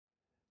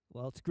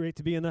Well, it's great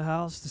to be in the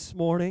house this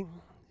morning.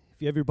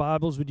 If you have your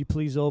Bibles, would you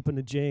please open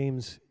to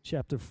James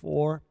chapter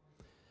 4?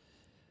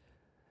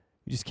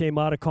 We just came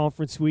out of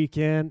conference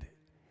weekend,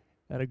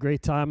 had a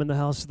great time in the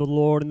house of the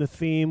Lord, and the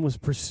theme was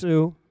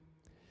pursue.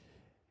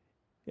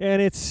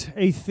 And it's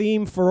a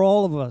theme for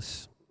all of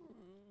us,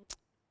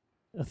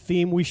 a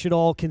theme we should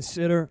all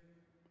consider,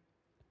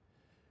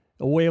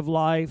 a way of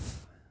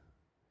life,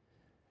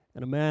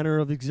 and a manner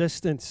of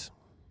existence.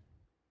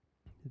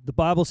 The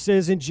Bible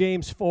says in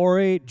James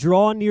 4:8,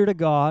 draw near to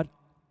God,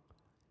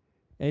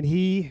 and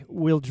He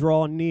will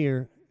draw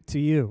near to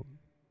you.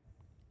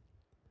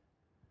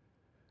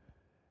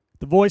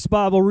 The Voice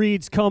Bible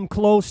reads, come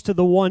close to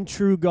the one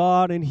true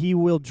God, and He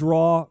will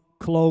draw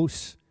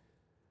close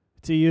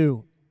to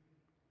you.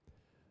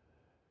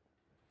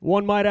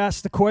 One might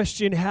ask the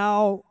question,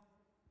 how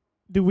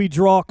do we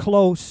draw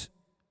close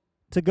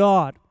to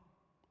God?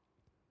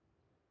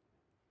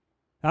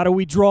 How do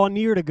we draw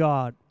near to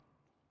God?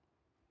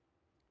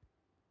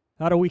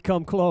 How do we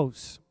come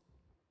close?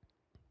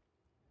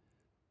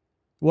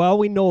 Well,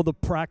 we know the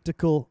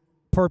practical,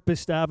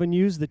 purposed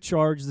avenues that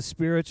charge the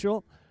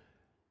spiritual.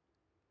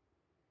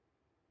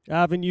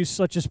 Avenues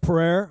such as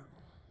prayer,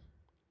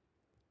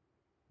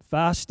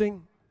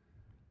 fasting,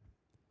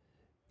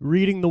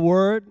 reading the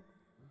Word,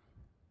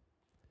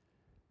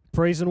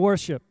 praise and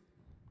worship.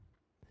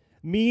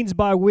 Means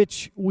by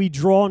which we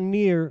draw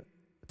near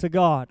to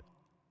God.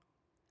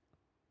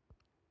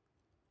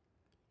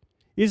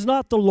 Is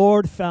not the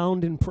Lord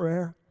found in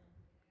prayer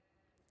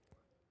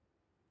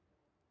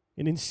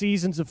and in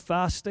seasons of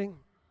fasting?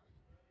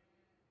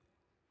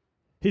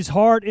 His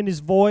heart and His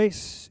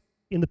voice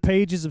in the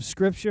pages of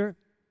Scripture?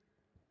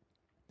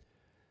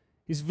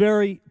 His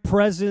very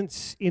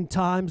presence in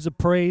times of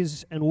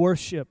praise and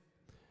worship?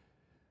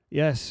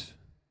 Yes.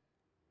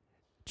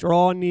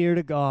 Draw near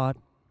to God,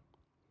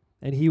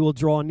 and He will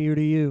draw near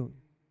to you.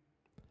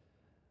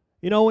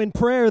 You know, in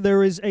prayer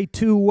there is a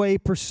two-way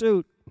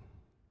pursuit.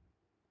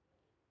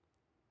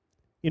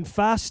 In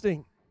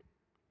fasting,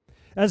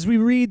 as we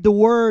read the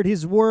Word,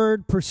 His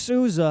Word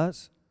pursues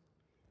us,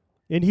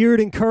 and here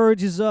it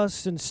encourages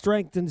us and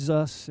strengthens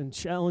us and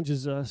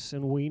challenges us,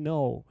 and we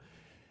know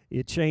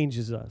it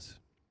changes us.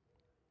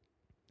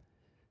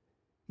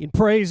 In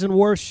praise and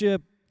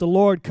worship, the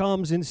Lord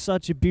comes in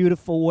such a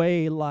beautiful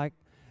way, like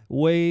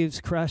waves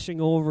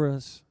crashing over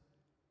us,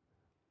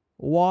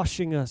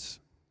 washing us,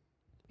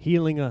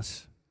 healing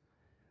us,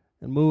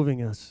 and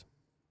moving us.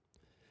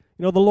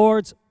 You know, the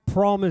Lord's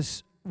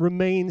promise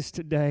remains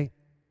today.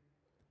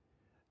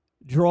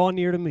 Draw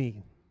near to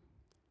me,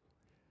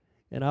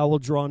 and I will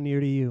draw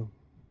near to you.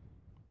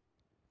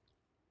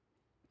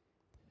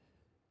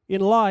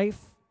 In life,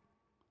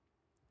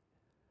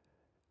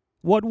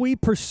 what we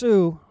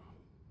pursue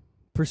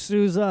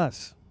pursues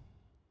us.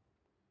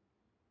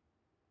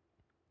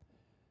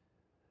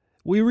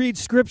 We read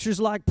scriptures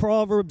like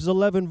Proverbs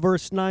 11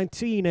 verse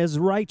 19, as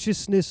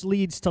righteousness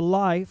leads to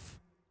life,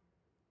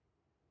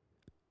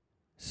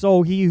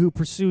 so he who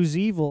pursues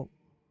evil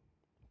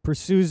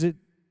pursues it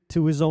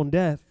to his own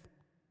death.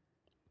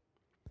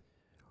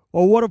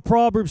 Or what of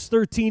Proverbs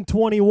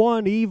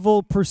 13:21?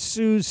 Evil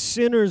pursues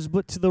sinners,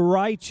 but to the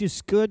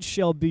righteous good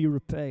shall be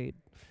repaid.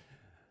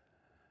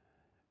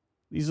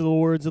 These are the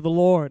words of the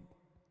Lord.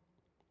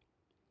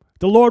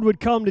 The Lord would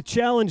come to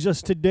challenge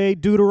us today.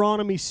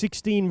 Deuteronomy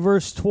 16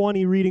 verse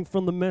 20, reading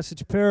from the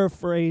Message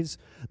paraphrase,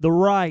 the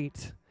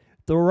right.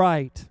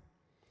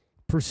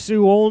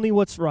 Pursue only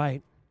what's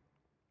right.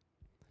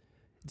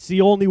 It's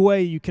the only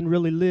way you can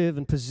really live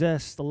and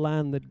possess the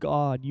land that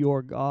God,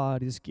 your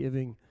God, is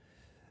giving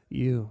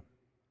you.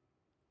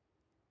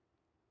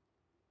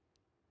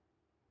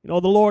 You know,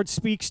 the Lord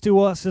speaks to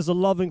us as a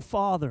loving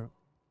Father,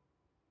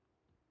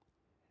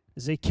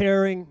 as a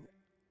caring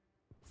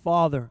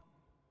Father,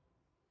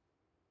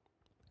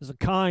 as a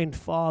kind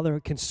Father,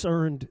 a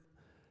concerned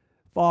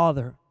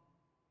Father,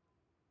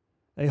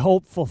 a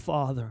hopeful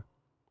Father.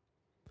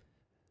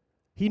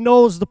 He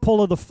knows the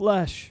pull of the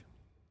flesh.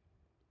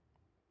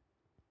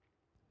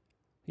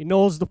 He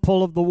knows the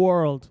pull of the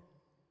world.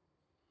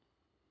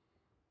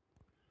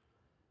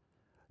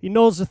 He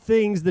knows the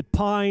things that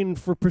pine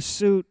for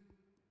pursuit,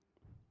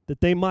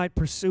 that they might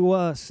pursue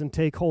us and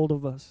take hold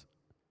of us.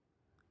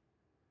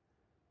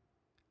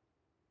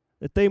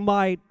 That they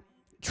might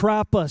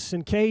trap us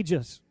and cage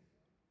us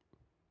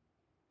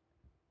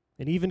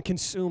and even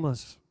consume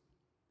us.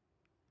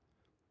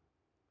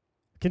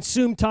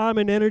 Consume time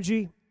and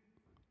energy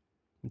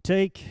and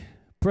take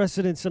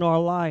precedence in our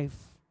life.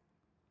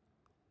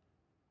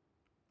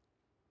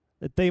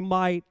 That they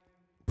might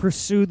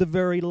pursue the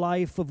very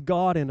life of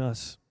God in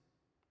us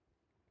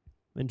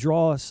and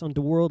draw us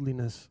unto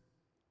worldliness.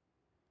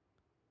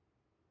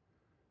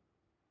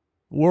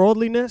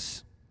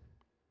 Worldliness?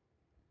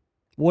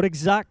 What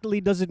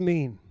exactly does it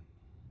mean?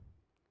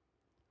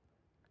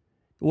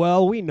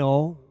 Well, we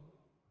know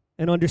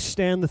and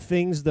understand the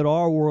things that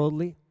are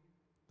worldly,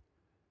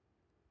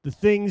 the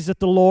things that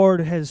the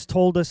Lord has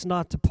told us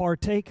not to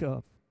partake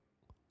of.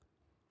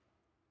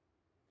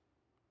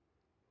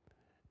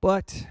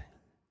 But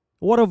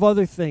what of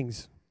other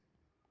things?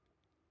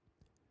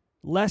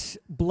 less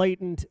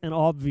blatant and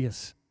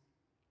obvious.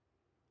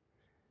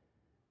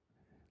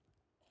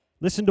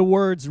 Listen to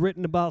words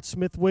written about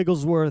Smith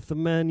Wigglesworth, a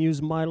man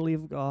used mightily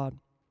of God.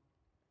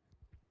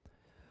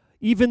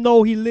 Even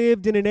though he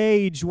lived in an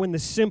age when the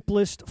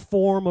simplest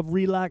form of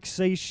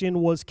relaxation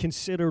was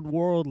considered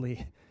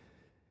worldly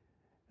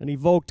and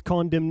evoked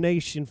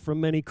condemnation from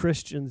many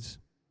Christians,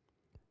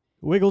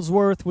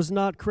 Wigglesworth was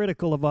not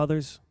critical of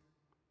others.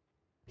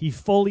 He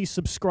fully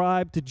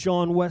subscribed to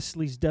John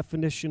Wesley's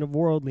definition of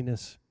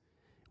worldliness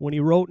when he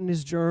wrote in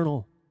his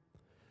journal,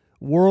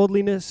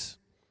 "Worldliness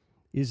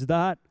is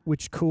that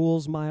which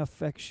cools my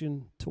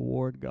affection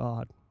toward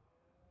God."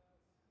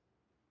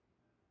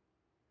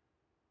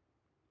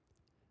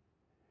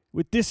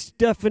 With this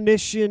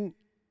definition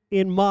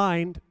in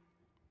mind,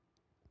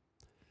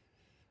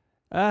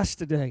 ask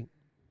today,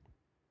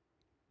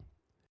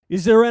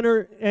 is there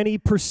any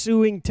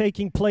pursuing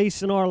taking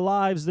place in our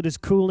lives that is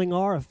cooling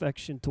our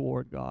affection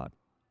toward God?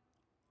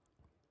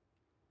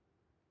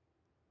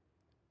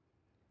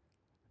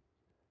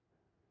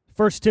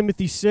 First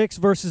Timothy 6,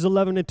 verses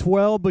 11 and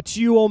 12, "But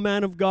you, O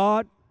man of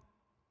God,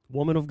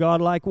 woman of God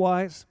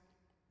likewise,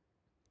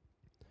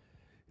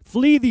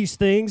 flee these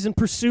things and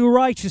pursue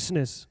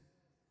righteousness,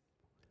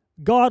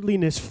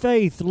 godliness,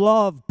 faith,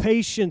 love,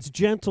 patience,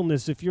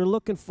 gentleness." If you're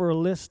looking for a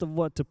list of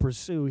what to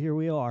pursue, here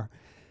we are.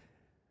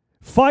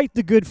 "Fight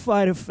the good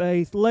fight of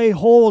faith. Lay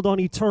hold on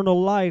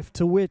eternal life,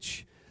 to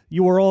which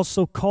you are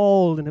also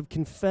called and have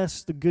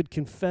confessed the good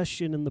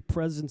confession in the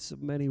presence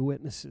of many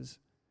witnesses."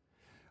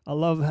 I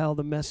love how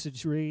the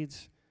Message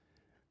reads.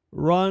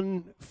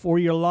 Run for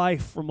your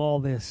life from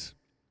all this.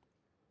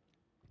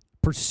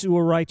 Pursue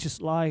a righteous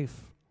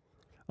life,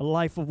 a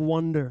life of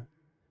wonder,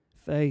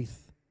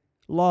 faith,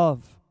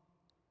 love,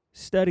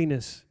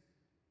 steadiness,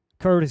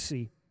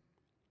 courtesy.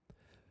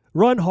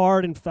 Run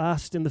hard and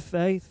fast in the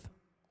faith.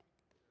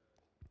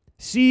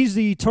 Seize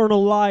the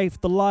eternal life,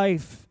 the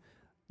life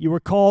you were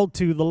called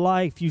to, the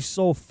life you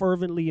so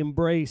fervently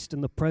embraced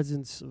in the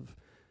presence of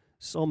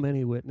so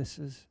many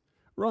witnesses.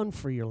 Run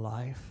for your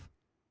life.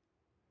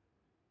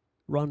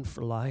 Run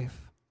for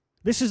life.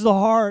 This is the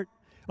heart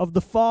of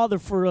the Father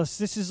for us.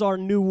 This is our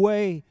new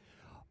way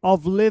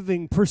of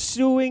living,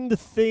 pursuing the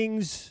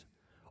things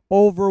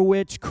over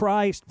which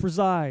Christ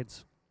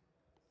presides.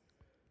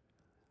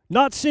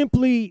 Not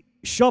simply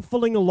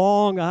shuffling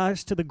along,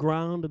 eyes to the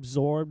ground,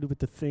 absorbed with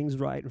the things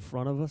right in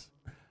front of us.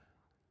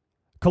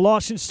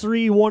 Colossians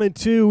 3, 1 and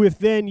 2, "If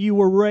then you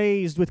were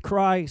raised with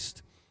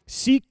Christ,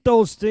 seek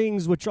those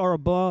things which are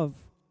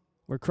above,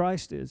 where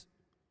Christ is,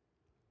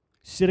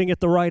 sitting at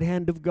the right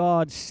hand of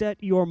God.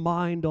 Set your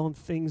mind on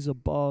things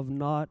above,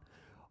 not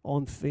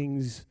on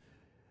things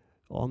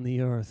on the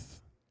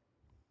earth."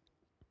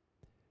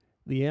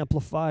 The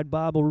Amplified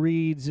Bible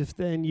reads, "If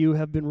then you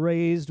have been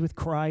raised with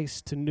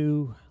Christ to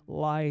new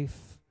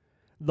life,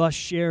 thus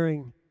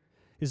sharing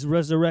His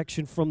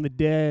resurrection from the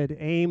dead,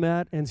 aim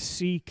at and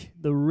seek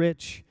the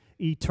rich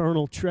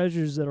eternal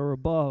treasures that are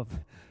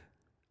above,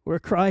 where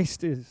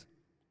Christ is,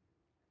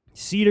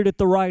 seated at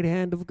the right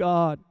hand of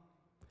God,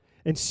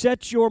 and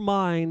set your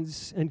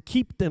minds and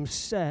keep them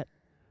set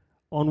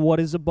on what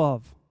is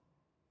above,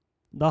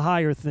 the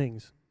higher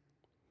things,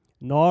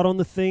 not on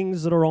the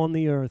things that are on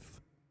the earth."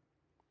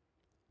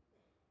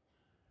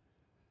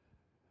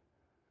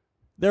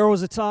 There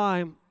was a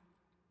time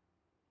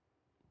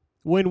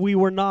when we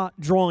were not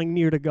drawing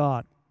near to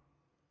God.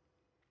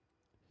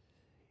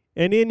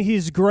 And in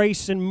His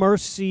grace and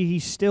mercy, He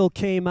still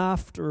came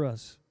after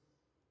us.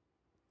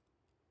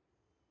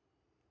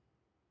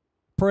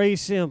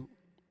 Praise Him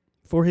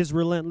for His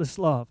relentless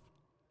love.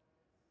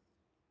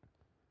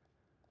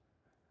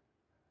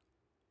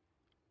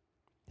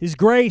 His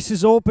grace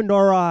has opened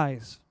our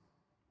eyes.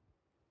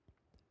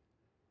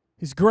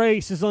 His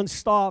grace has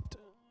unstopped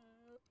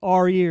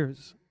our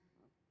ears.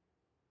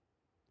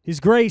 His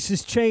grace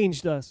has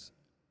changed us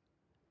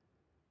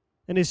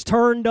and has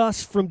turned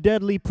us from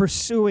deadly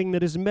pursuing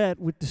that is met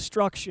with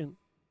destruction.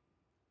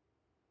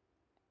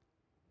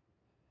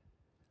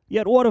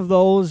 Yet what of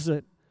those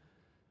that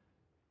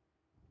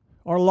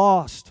are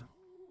lost?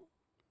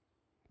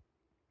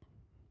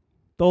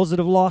 Those that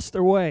have lost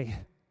their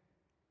way?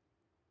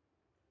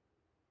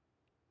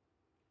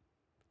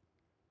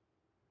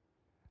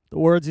 The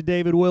words of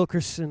David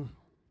Wilkerson,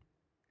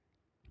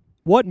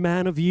 "What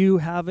man of you,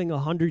 having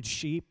 100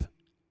 sheep,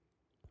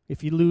 if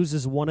he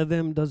loses one of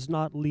them, does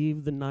not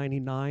leave the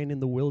 99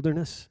 in the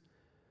wilderness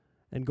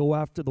and go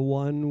after the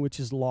one which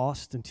is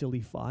lost until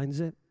he finds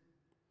it?"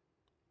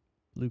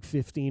 Luke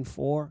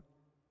 15:4.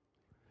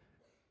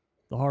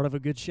 The heart of a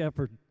good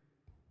shepherd.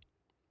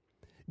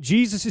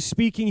 Jesus is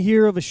speaking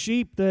here of a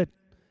sheep that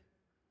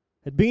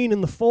had been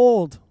in the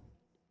fold.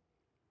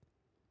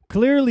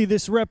 Clearly,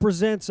 this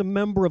represents a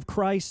member of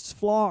Christ's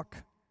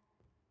flock,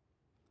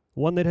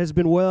 one that has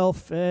been well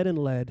fed and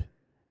led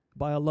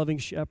by a loving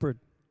shepherd.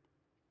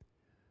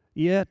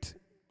 Yet,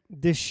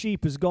 this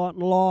sheep has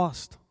gotten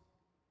lost.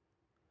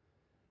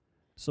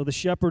 So the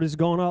shepherd has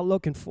gone out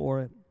looking for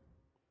it.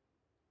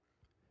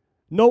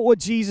 Note what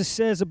Jesus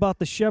says about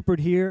the shepherd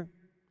here.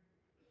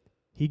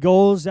 He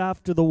goes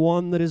after the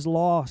one that is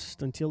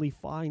lost until he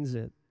finds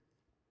it.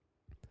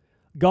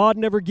 God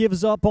never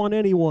gives up on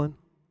anyone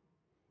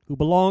who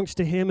belongs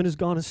to him and has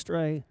gone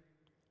astray.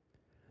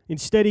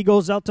 Instead, he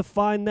goes out to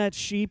find that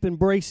sheep,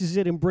 embraces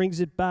it, and brings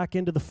it back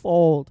into the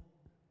fold.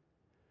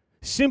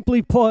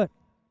 Simply put,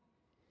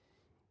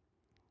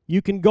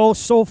 you can go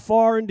so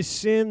far into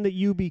sin that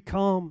you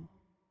become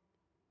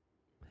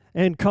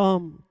and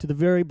come to the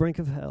very brink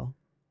of hell,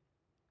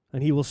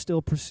 and he will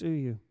still pursue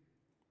you.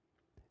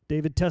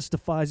 David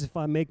testifies, if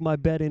I make my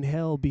bed in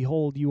hell,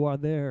 behold, you are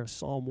there,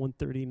 Psalm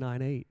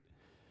 139:8.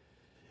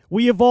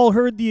 We have all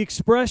heard the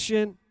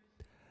expression,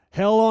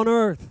 hell on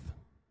earth.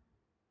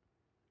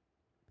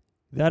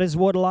 That is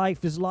what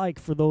life is like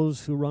for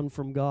those who run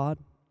from God.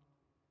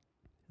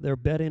 Their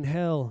bed in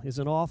hell is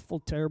an awful,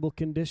 terrible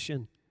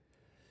condition.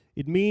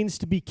 It means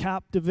to be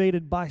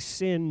captivated by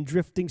sin,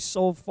 drifting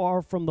so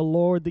far from the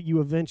Lord that you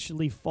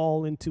eventually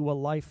fall into a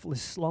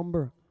lifeless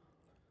slumber.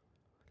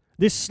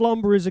 This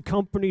slumber is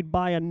accompanied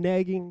by a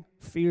nagging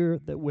fear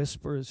that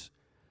whispers,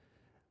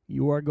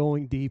 you are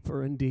going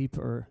deeper and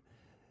deeper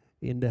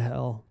into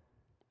hell.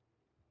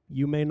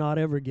 You may not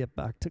ever get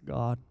back to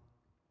God.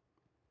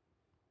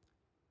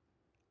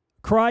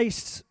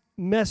 Christ's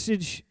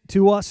message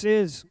to us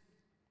is,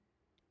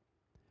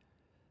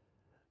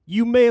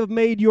 you may have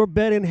made your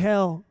bed in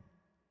hell,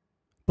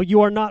 but you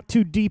are not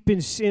too deep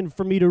in sin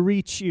for me to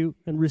reach you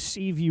and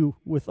receive you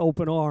with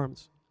open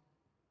arms.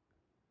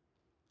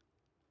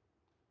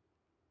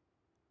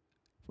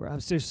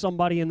 Perhaps there's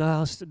somebody in the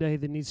house today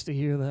that needs to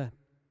hear that.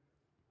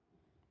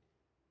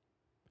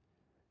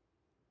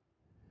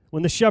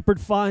 When the shepherd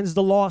finds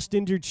the lost,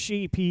 injured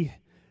sheep, he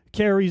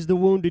carries the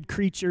wounded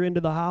creature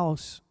into the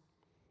house.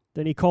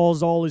 Then he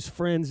calls all his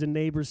friends and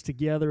neighbors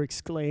together,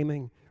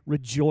 exclaiming,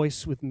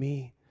 rejoice with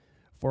me,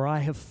 for I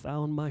have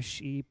found my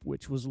sheep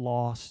which was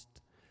lost.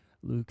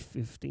 Luke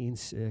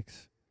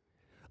 15:6.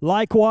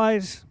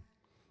 Likewise,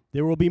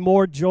 there will be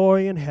more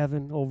joy in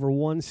heaven over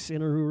one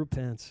sinner who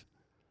repents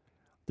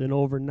than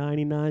over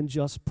 99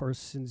 just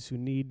persons who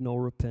need no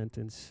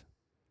repentance.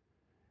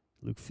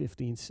 Luke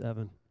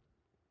 15:7.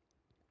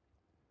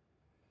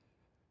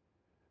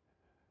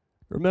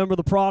 Remember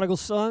the prodigal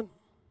son?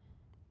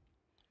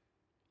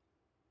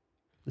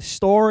 The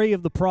story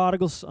of the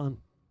prodigal son.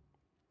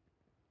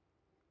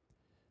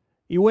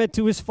 He went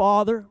to his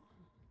father.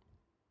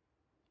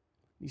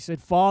 He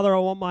said, Father, I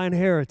want my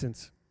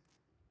inheritance.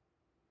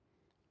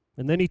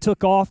 And then he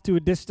took off to a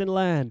distant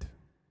land.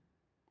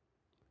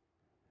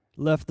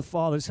 Left the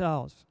father's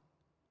house.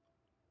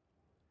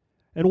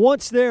 And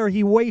once there,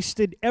 he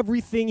wasted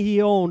everything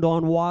he owned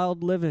on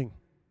wild living.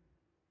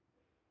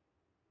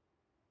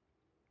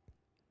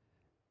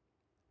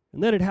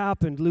 And then it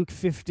happened, Luke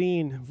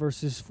 15,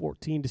 verses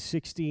 14 to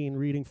 16,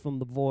 reading from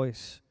the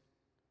Voice.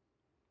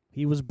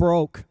 He was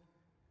broke.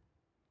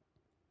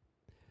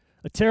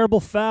 A terrible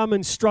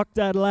famine struck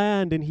that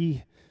land, and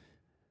he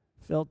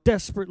felt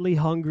desperately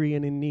hungry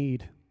and in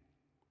need.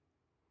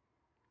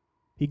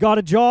 He got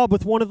a job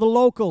with one of the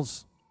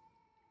locals,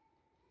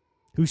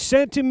 who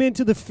sent him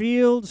into the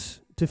fields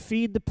to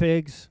feed the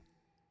pigs.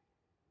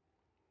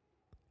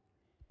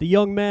 The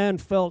young man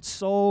felt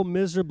so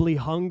miserably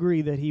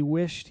hungry that he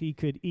wished he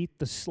could eat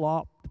the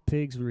slop the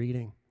pigs were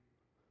eating.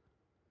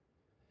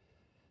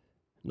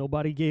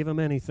 Nobody gave him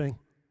anything.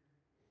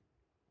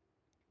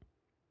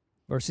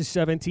 Verses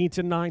 17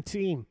 to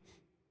 19.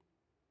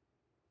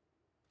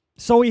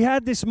 So he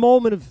had this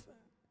moment of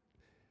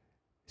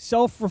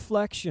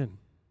self-reflection.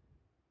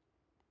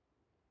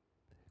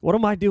 What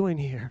am I doing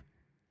here?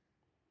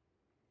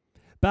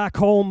 Back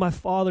home, my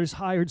father's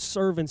hired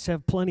servants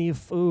have plenty of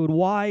food.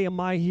 Why am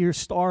I here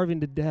starving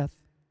to death?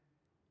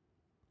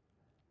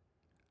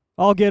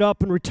 I'll get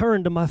up and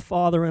return to my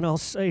father, and I'll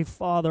say,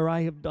 Father,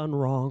 I have done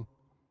wrong.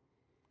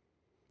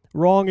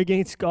 Wrong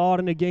against God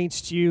and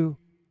against you.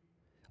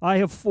 I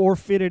have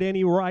forfeited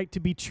any right to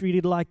be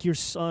treated like your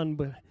son,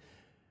 but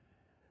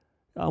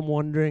I'm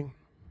wondering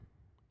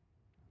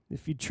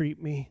if you treat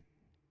me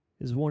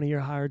as one of your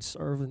hired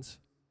servants.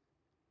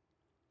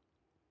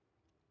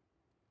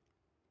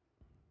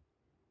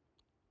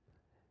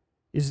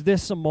 Is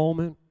this a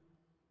moment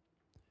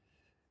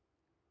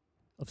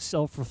of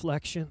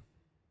self-reflection?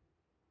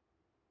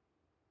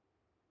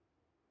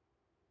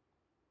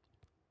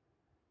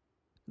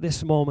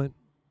 This moment,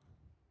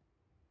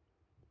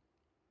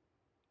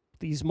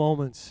 these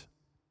moments.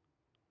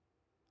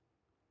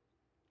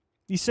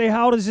 You say,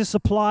 how does this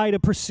apply to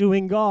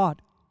pursuing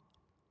God?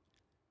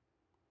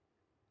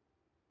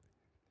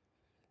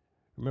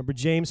 Remember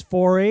James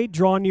 4:8,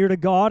 draw near to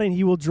God and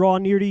he will draw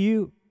near to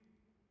you.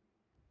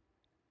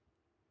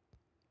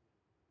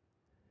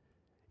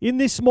 In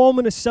this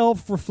moment of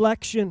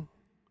self-reflection,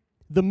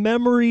 the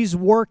memories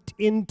worked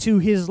into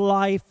his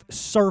life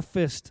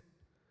surfaced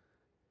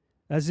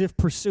as if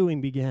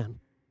pursuing began.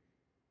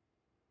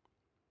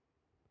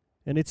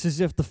 And it's as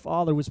if the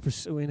Father was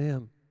pursuing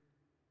him.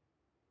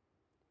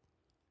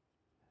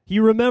 He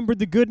remembered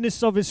the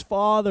goodness of his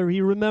Father.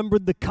 He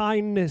remembered the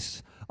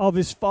kindness of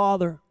his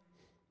Father.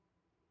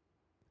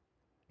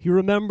 He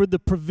remembered the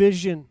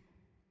provision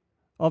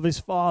of his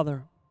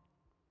Father,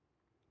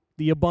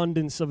 the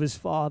abundance of his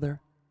Father.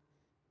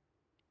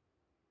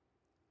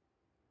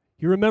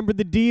 He remembered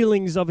the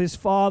dealings of his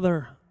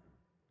Father,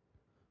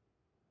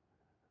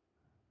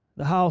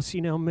 the house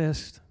he now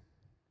missed,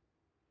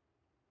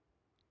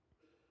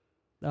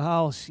 the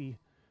house he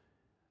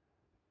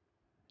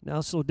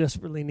now so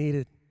desperately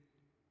needed.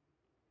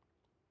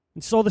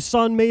 And so the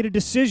son made a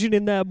decision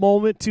in that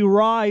moment to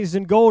rise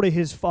and go to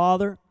his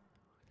father.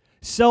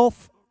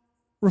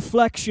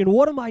 Self-reflection.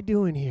 What am I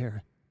doing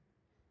here?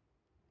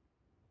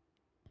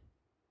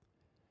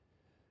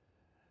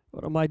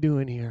 What am I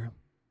doing here?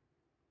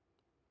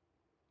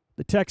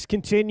 The text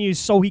continues,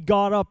 so he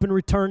got up and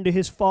returned to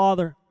his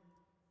father.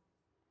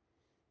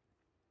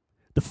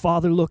 The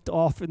father looked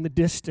off in the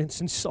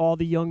distance and saw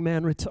the young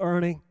man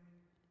returning.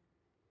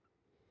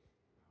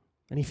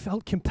 And he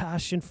felt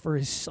compassion for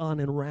his son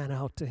and ran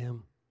out to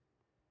him,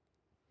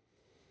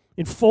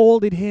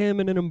 enfolded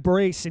him in an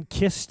embrace and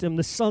kissed him.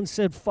 The son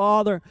said,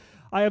 "Father,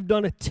 I have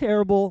done a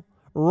terrible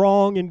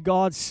wrong in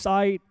God's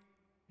sight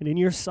and in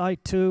your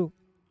sight too.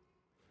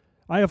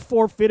 I have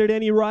forfeited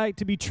any right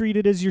to be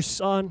treated as your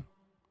son."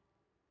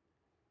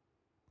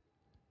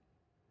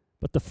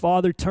 But the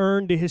father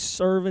turned to his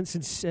servants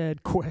and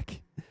said,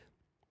 "Quick,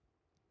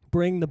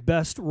 bring the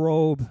best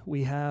robe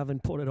we have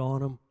and put it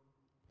on him.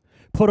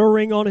 Put a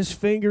ring on his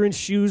finger and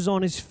shoes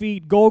on his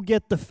feet. Go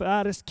get the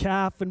fattest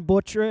calf and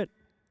butcher it.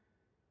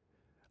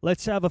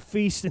 Let's have a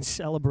feast and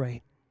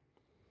celebrate,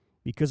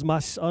 because my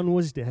son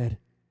was dead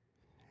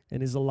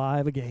and is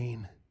alive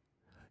again.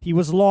 He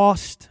was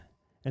lost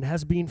and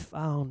has been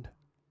found."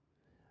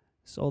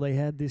 So they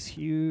had this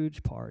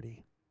huge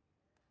party.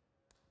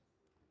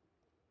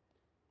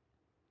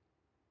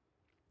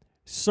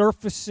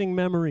 Surfacing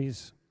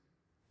memories,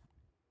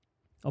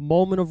 a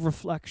moment of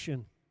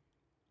reflection,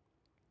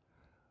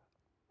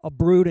 a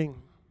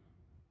brooding,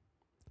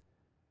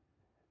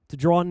 to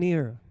draw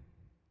near,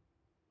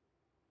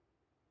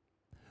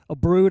 a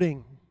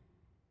brooding,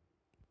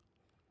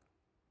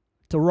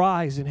 to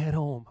rise and head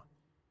home,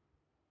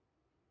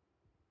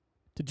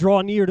 to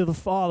draw near to the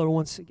Father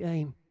once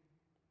again.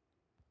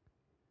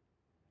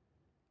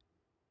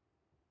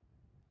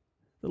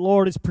 The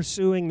Lord is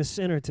pursuing the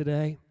sinner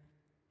today.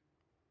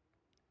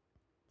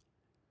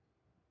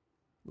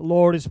 The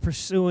Lord is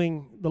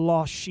pursuing the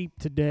lost sheep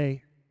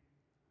today.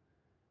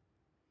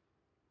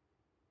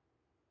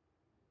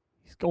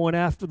 He's going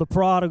after the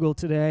prodigal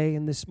today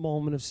in this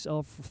moment of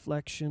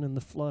self-reflection and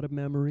the flood of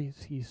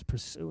memories. He's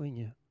pursuing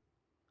you.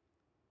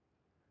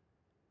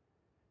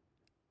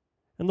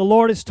 And the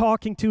Lord is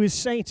talking to his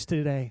saints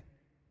today.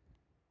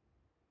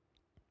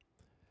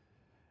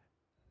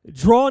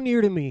 Draw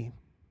near to me,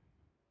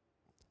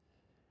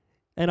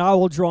 and I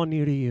will draw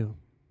near to you.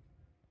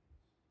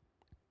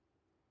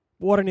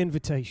 What an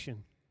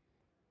invitation.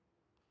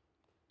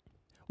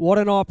 What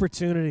an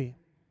opportunity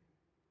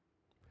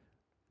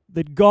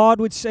that God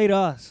would say to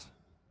us,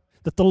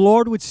 that the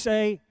Lord would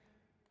say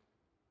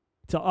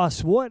to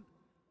us, what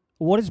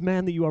is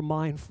man that you are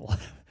mindful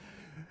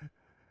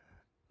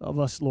of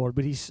us, Lord?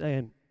 But he's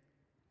saying,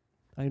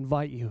 I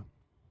invite you.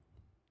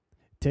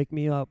 Take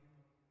me up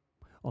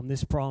on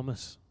this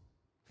promise,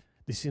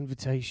 this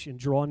invitation.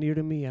 Draw near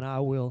to me and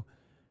I will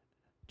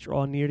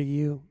draw near to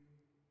you.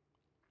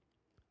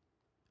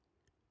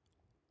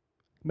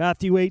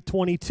 Matthew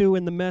 8:22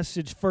 in the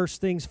Message,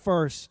 first things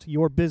first,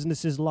 your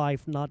business is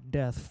life, not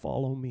death.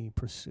 Follow me,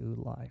 pursue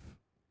life.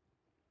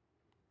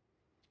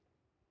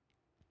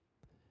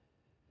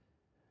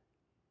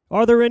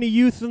 Are there any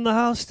youth in the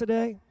house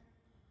today?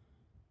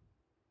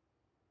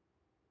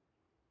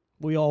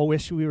 We all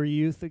wish we were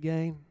youth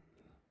again.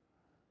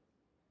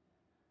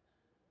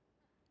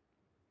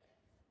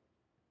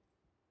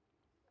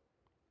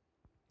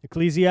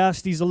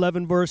 Ecclesiastes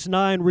 11 verse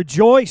 9,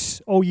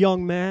 rejoice, O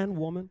young man,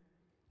 woman,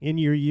 in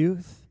your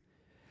youth,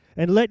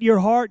 and let your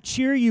heart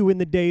cheer you in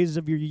the days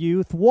of your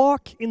youth.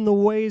 Walk in the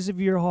ways of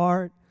your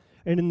heart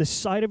and in the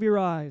sight of your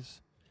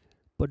eyes,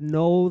 but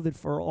know that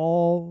for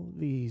all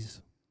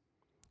these,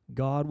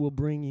 God will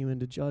bring you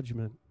into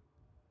judgment.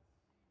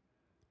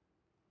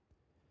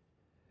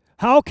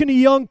 How can a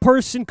young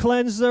person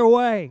cleanse their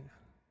way?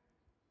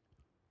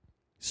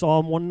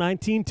 Psalm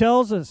 119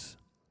 tells us,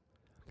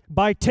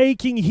 by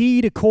taking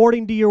heed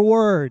according to your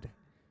word.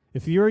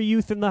 If you're a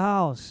youth in the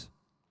house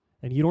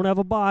and you don't have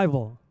a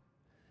Bible,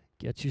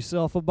 get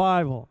yourself a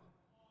Bible.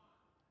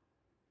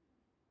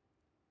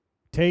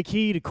 Take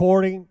heed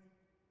according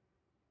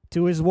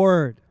to his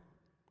word.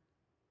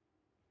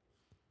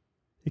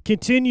 It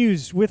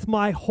continues, with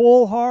my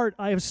whole heart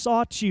I have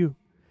sought you.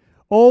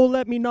 Oh,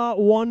 let me not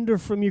wander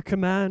from your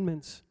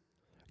commandments.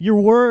 Your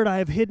word I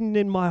have hidden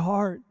in my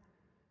heart,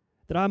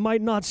 that I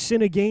might not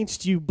sin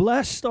against you.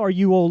 Blessed are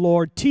you, O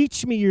Lord.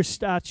 Teach me your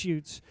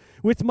statutes.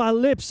 With my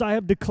lips I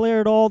have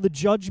declared all the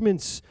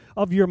judgments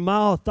of your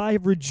mouth. I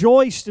have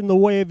rejoiced in the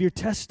way of your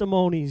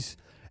testimonies,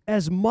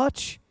 as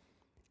much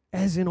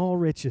as in all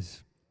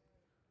riches.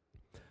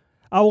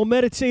 I will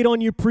meditate on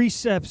your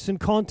precepts and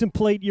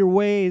contemplate your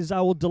ways.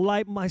 I will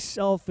delight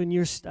myself in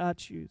your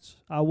statutes.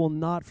 I will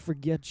not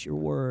forget your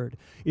word.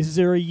 Is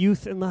there a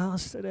youth in the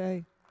house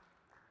today?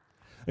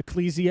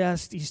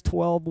 Ecclesiastes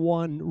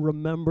 12:1,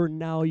 remember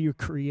now your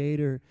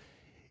Creator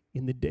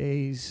in the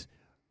days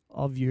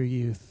of your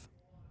youth.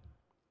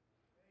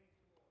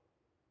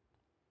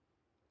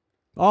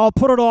 I'll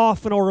put it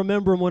off and I'll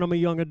remember him when I'm a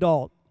young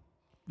adult.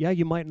 Yeah,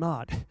 you might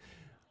not.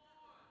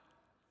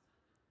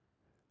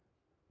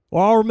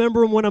 Or I'll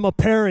remember him when I'm a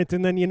parent,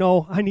 and then,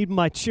 I need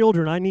my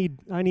children. I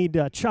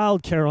need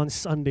child care on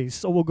Sundays,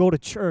 so we'll go to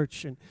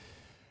church and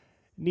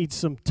need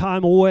some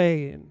time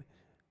away.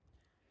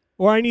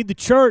 Or I need the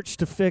church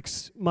to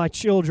fix my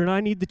children.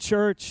 I need the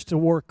church to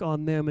work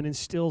on them and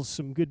instill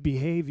some good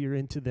behavior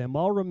into them.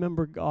 I'll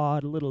remember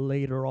God a little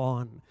later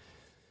on.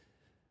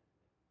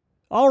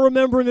 I'll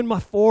remember him in my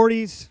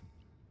 40s.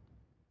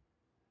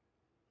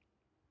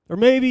 Or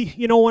maybe,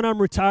 when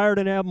I'm retired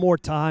and have more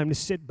time to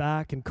sit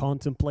back and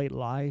contemplate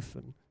life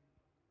and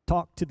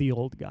talk to the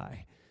old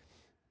guy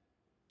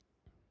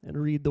and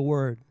read the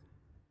Word.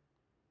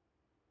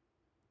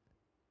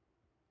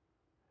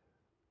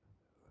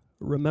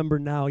 Remember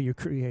now your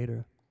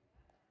Creator.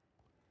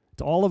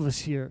 To all of us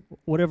here,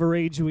 whatever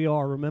age we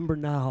are, remember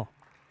now.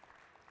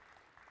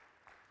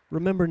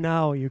 Remember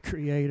now your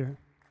Creator.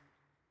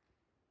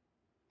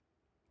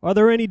 Are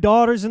there any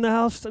daughters in the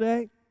house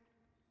today?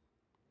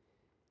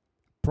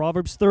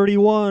 Proverbs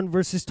 31,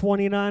 verses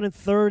 29 and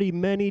 30,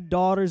 many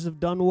daughters have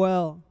done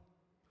well,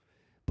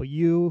 but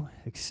you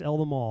excel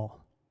them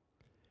all.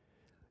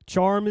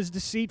 Charm is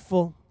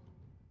deceitful,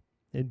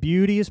 and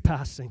beauty is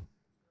passing,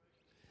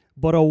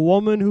 but a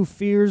woman who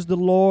fears the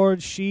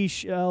Lord, she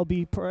shall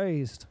be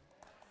praised.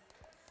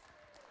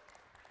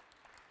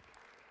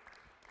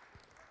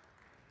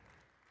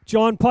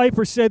 John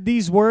Piper said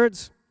these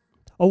words,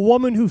 a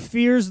woman who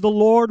fears the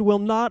Lord will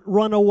not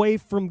run away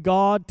from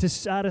God to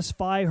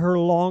satisfy her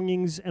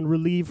longings and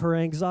relieve her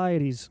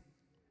anxieties.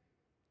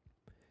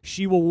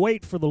 She will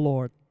wait for the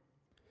Lord.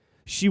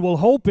 She will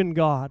hope in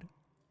God.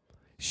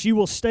 She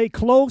will stay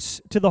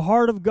close to the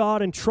heart of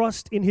God and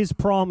trust in His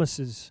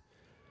promises.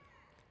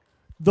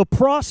 The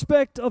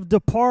prospect of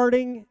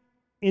departing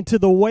into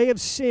the way of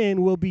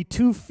sin will be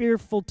too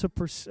fearful to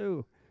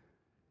pursue,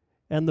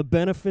 and the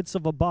benefits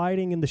of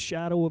abiding in the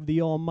shadow of the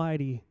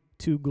Almighty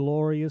too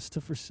glorious to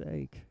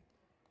forsake.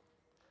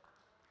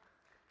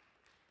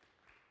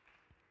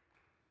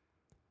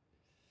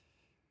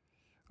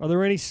 Are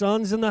there any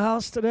sons in the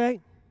house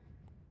today?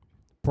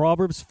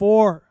 Proverbs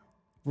 4,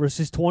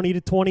 verses 20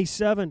 to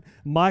 27.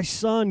 My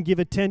son, give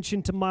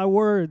attention to my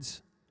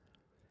words.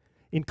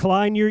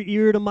 Incline your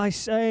ear to my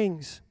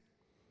sayings.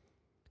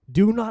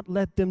 Do not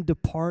let them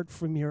depart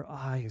from your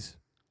eyes.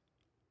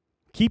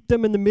 Keep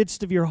them in the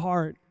midst of your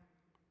heart,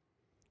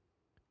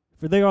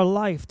 for they are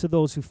life to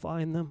those who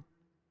find them,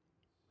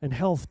 and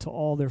health to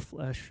all their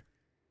flesh.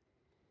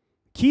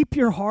 Keep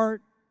your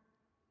heart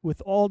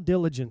with all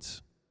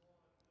diligence,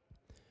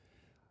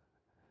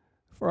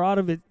 for out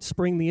of it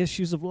spring the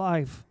issues of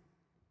life.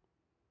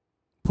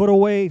 Put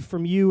away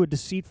from you a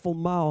deceitful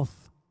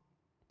mouth,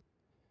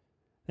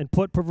 and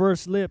put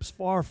perverse lips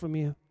far from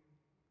you.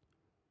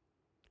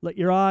 Let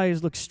your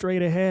eyes look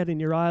straight ahead,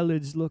 and your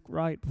eyelids look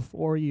right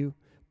before you.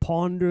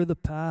 Ponder the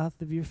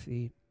path of your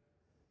feet,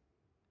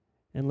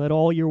 and let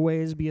all your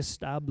ways be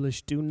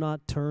established. Do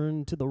not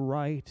turn to the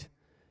right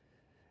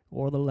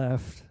or the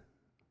left.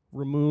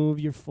 Remove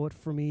your foot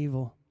from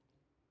evil.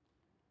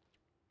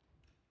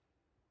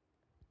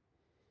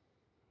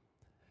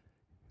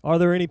 Are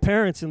there any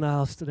parents in the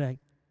house today?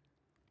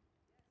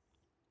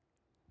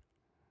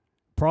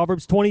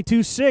 Proverbs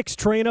 22:6,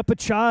 train up a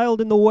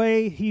child in the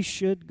way he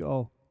should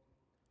go.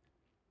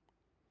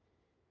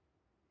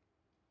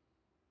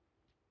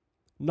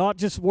 Not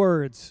just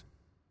words,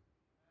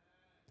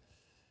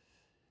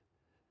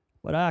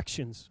 but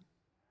actions.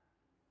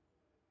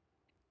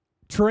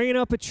 Train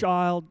up a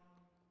child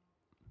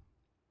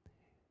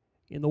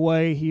in the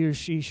way he or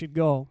she should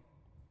go.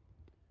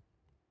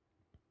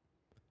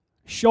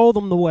 Show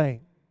them the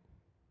way.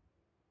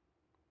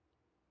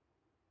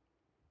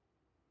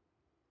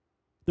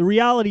 The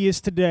reality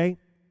is today,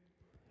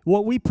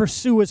 what we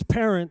pursue as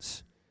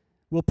parents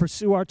will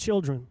pursue our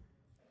children.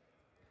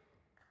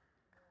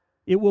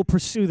 It will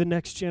pursue the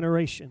next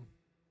generation.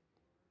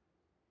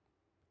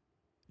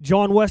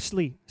 John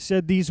Wesley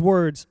said these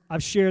words.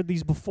 I've shared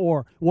these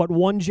before. What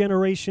one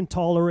generation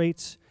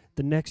tolerates,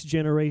 the next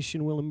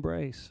generation will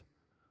embrace.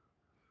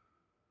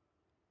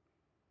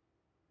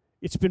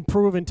 It's been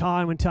proven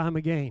time and time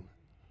again.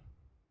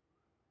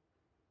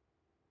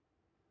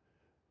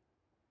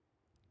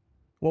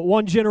 What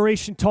one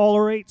generation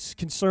tolerates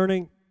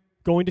concerning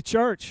going to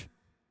church,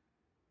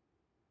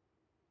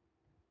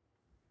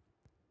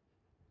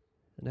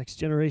 the next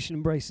generation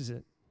embraces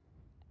it.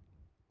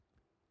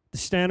 The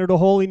standard of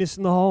holiness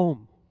in the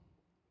home,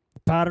 the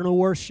pattern of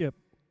worship,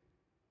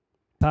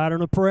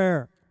 pattern of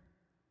prayer.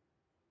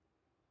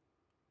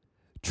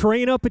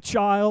 Train up a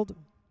child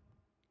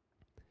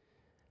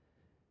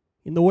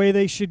in the way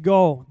they should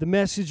go. The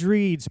message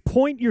reads,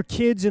 point your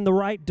kids in the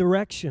right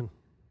direction.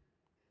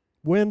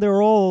 When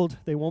they're old,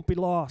 they won't be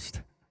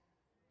lost.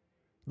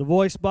 The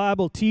Voice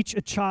Bible, teach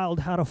a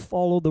child how to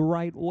follow the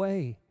right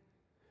way.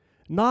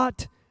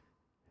 Not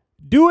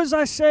do as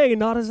I say,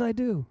 not as I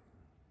do.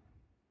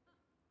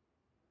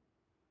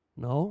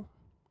 No,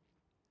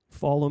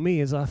 follow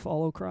me as I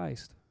follow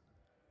Christ.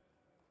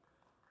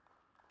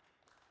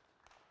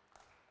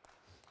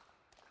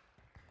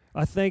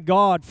 I thank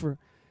God for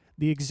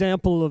the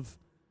example of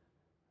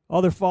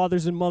other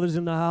fathers and mothers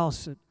in the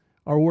house that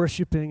are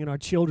worshiping, and our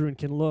children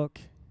can look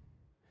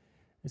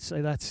and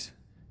say, that's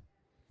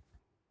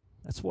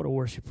what a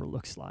worshiper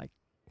looks like.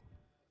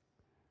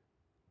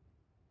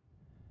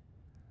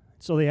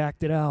 So they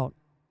act it out.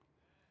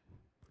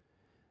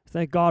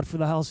 Thank God for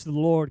the house of the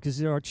Lord, because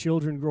there are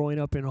children growing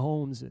up in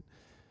homes that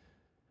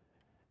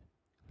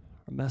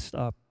are messed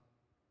up,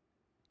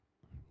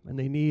 and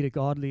they need a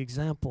godly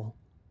example.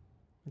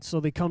 And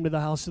so they come to the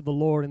house of the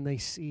Lord and they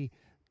see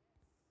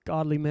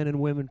godly men and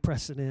women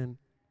pressing in,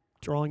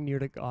 drawing near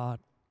to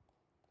God.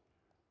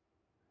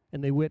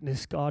 And they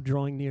witness God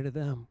drawing near to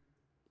them.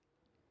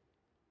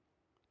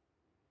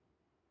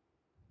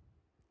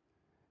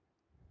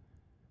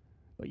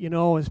 But you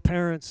know, as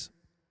parents,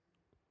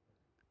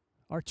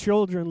 our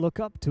children look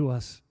up to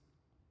us.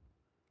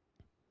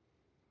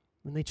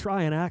 And they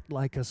try and act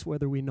like us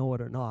whether we know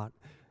it or not.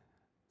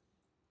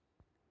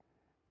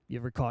 You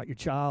ever caught your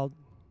child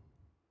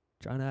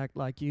trying to act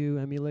like you,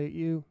 emulate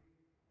you,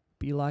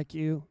 be like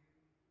you?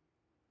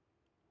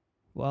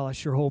 Well, I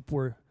sure hope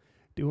we're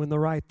doing the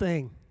right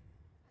thing.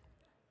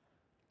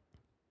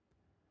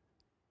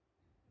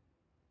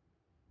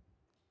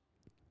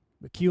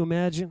 But can you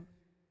imagine?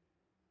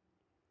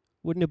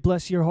 Wouldn't it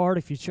bless your heart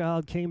if your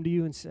child came to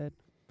you and said,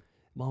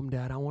 Mom,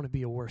 Dad, I want to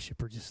be a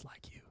worshiper just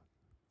like you.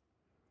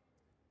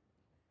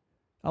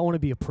 I want to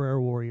be a prayer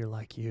warrior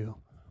like you.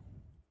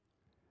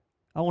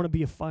 I want to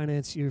be a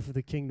financier for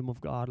the kingdom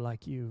of God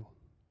like you.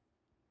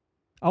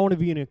 I want to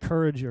be an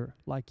encourager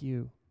like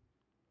you.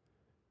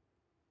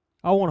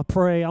 I want to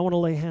pray. I want to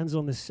lay hands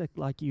on the sick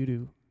like you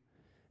do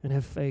and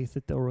have faith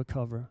that they'll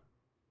recover.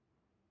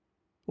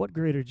 What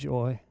greater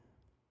joy?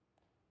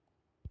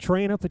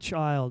 Train up a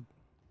child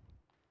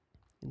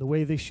in the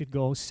way they should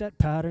go. Set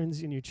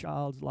patterns in your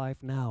child's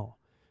life now.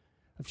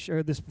 I've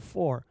shared this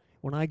before.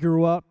 When I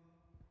grew up,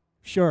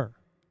 sure,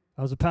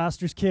 I was a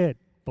pastor's kid,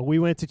 but we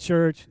went to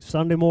church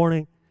Sunday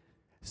morning,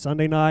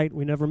 Sunday night,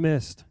 we never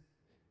missed.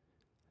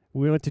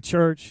 We went to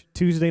church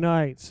Tuesday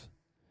nights.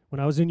 When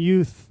I was in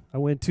youth, I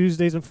went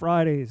Tuesdays and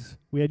Fridays.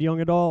 We had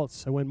young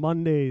adults. I went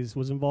Mondays,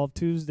 was involved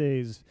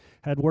Tuesdays,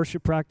 had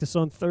worship practice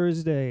on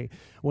Thursday,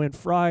 went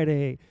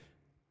Friday.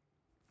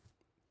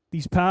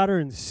 These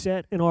patterns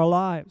set in our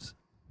lives.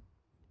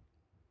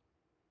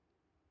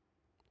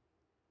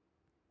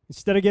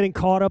 Instead of getting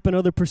caught up in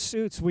other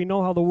pursuits, we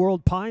know how the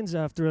world pines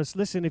after us.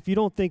 Listen, if you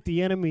don't think the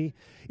enemy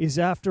is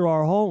after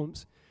our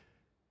homes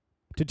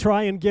to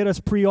try and get us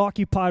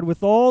preoccupied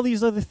with all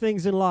these other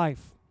things in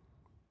life,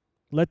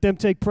 let them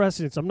take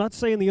precedence. I'm not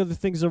saying the other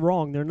things are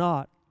wrong. They're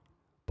not.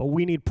 But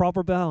we need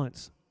proper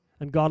balance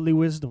and godly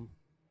wisdom.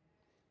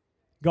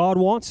 God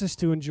wants us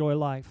to enjoy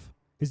life.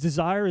 His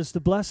desire is to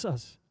bless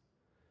us.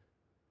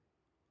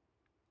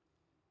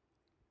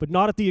 But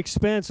not at the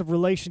expense of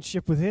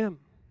relationship with Him.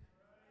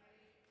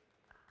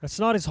 That's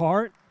not His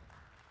heart.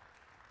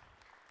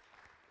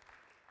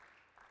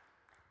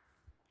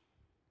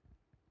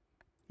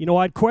 You know,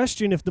 I'd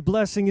question if the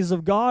blessing is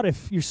of God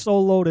if you're so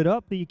loaded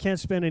up that you can't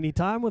spend any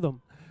time with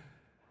Him.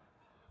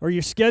 Or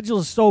your schedule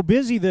is so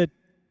busy that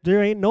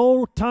there ain't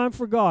no time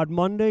for God.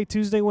 Monday,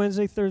 Tuesday,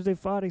 Wednesday, Thursday,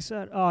 Friday,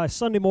 Saturday.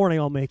 Sunday morning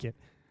I'll make it.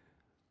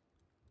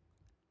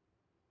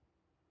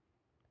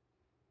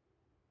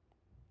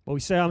 But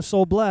we say, I'm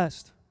so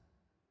blessed.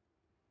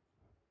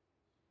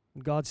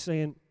 And God's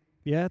saying,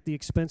 yeah, at the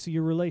expense of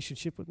your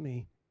relationship with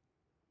me.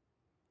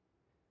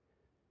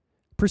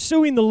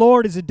 Pursuing the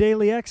Lord is a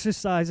daily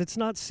exercise. It's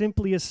not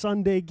simply a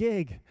Sunday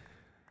gig.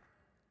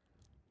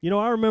 You know,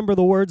 I remember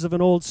the words of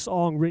an old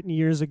song written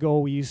years ago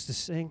we used to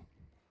sing.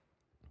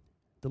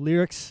 The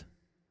lyrics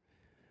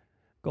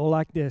go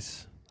like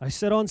this. I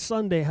said on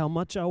Sunday how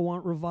much I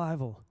want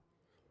revival,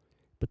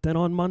 but then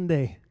on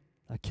Monday,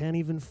 I can't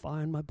even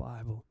find my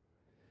Bible.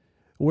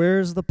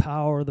 Where's the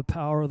power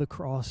of the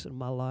cross in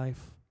my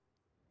life?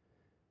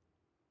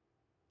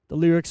 The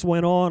lyrics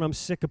went on, I'm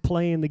sick of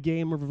playing the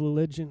game of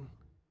religion.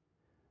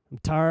 I'm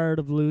tired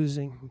of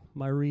losing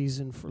my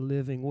reason for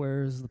living.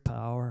 Where is the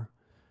power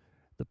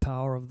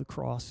of the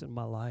cross in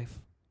my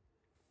life?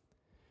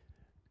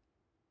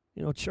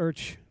 You know,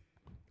 church,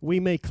 we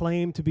may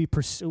claim to be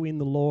pursuing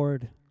the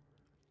Lord,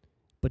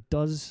 but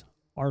does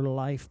our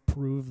life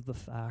prove the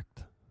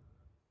fact?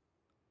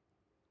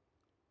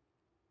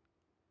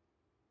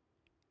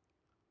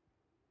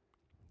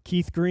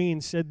 Keith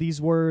Green said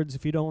these words.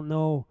 If you don't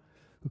know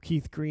who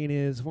Keith Green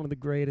is, one of the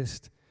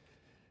greatest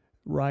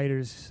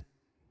writers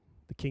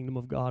the kingdom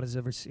of God has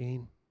ever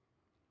seen.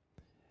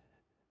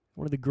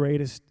 One of the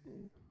greatest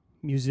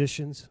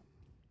musicians.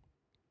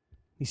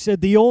 He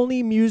said, the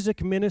only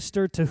music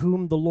minister to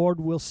whom the Lord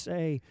will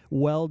say,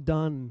 well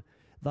done,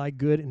 thy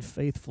good and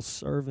faithful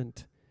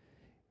servant,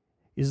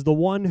 is the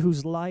one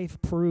whose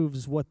life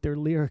proves what their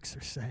lyrics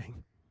are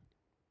saying.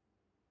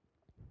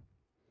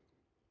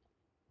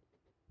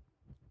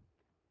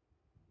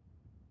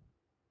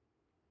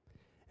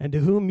 And to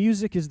whom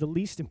music is the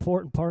least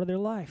important part of their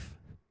life.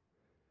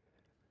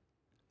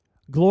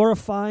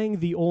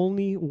 Glorifying the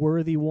only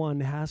worthy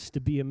one has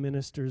to be a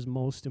minister's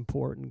most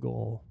important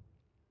goal.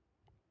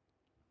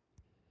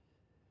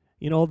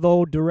 You know,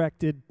 though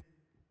directed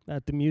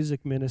at the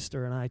music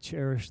minister, and I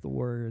cherish the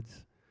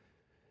words,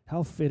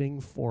 how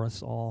fitting for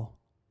us all.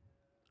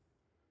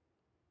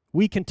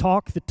 We can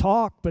talk the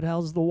talk, but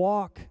how's the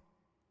walk?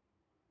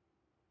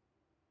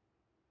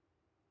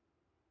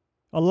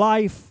 A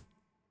life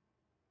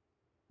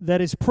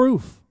that is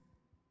proof.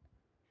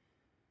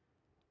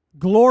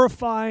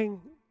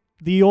 Glorifying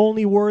the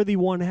only worthy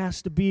one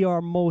has to be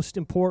our most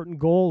important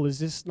goal. Is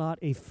this not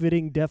a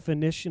fitting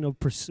definition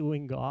of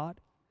pursuing God?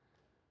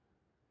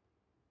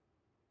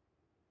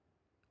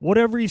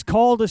 Whatever He's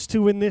called us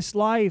to in this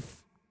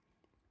life,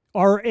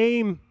 our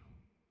aim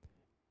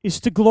is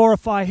to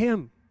glorify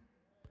Him,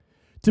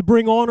 to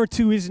bring honor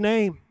to His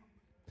name.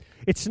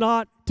 It's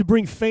not to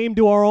bring fame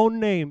to our own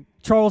name.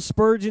 Charles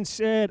Spurgeon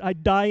said,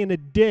 I'd die in a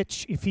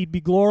ditch if He'd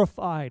be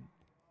glorified.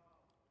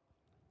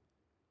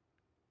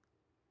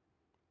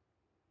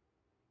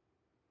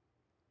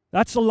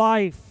 That's a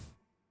life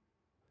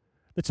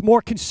that's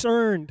more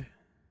concerned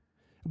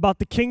about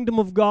the kingdom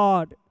of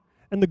God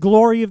and the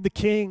glory of the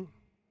King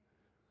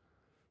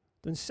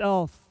than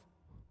self.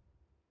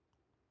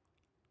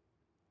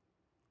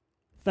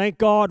 Thank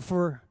God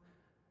for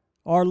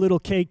our little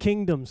K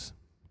kingdoms.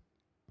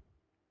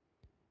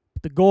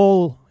 But the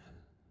goal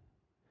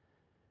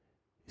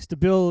is to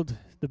build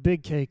the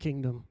big K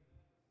kingdom.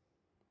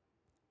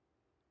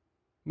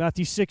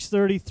 Matthew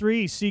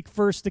 6:33, seek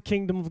first the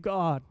kingdom of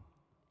God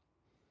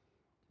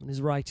and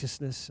His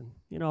righteousness, and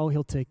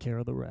He'll take care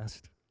of the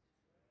rest.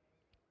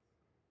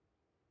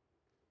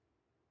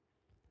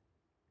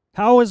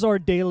 How is our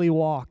daily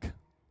walk?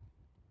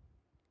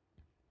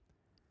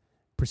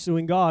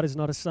 Pursuing God is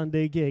not a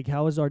Sunday gig.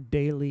 How is our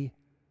daily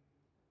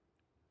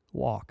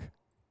walk?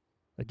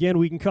 Again,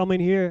 we can come in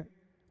here,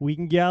 we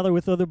can gather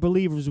with other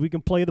believers, we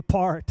can play the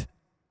part.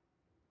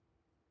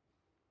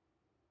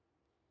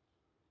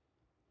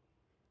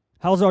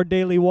 How's our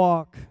daily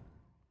walk?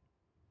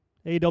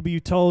 A.W.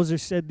 Tozer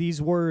said these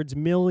words,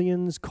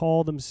 millions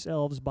call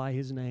themselves by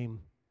His name.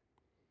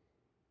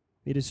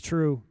 It is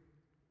true,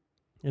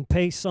 and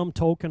pay some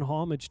token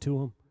homage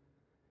to Him.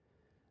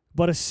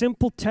 But a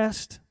simple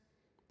test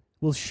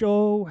will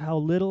show how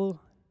little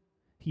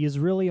He is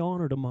really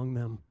honored among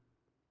them.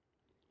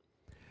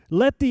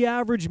 Let the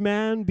average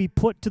man be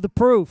put to the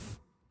proof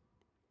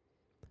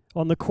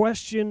on the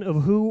question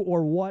of who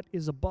or what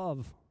is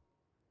above,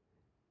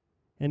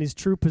 and his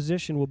true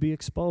position will be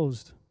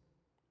exposed.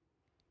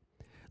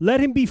 Let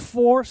him be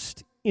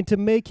forced into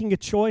making a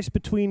choice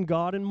between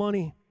God and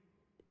money,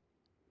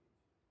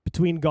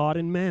 between God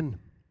and men,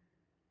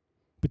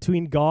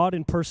 between God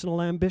and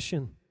personal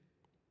ambition,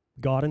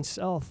 God and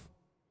self,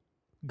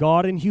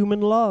 God and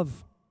human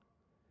love,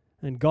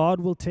 and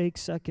God will take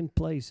second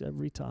place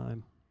every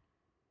time.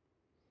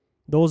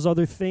 Those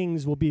other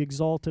things will be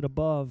exalted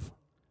above.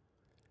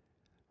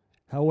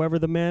 However,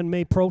 the man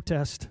may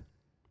protest,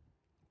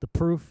 the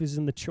proof is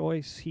in the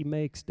choice he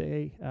makes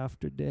day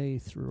after day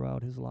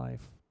throughout his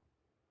life.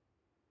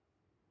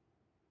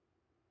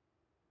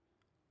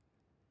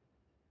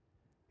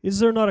 Is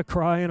there not a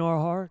cry in our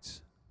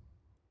hearts?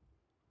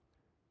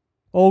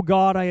 O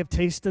God, I have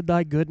tasted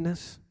thy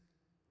goodness,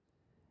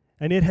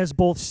 and it has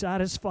both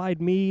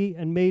satisfied me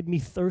and made me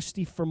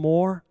thirsty for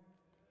more.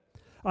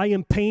 I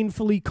am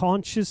painfully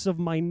conscious of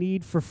my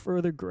need for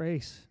further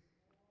grace.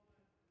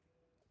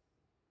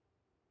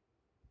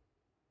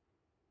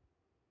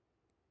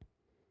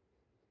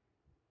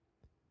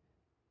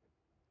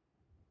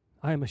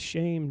 I am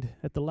ashamed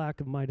at the lack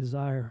of my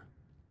desire.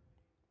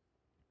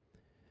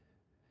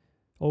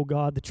 O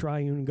God, the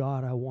triune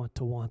God, I want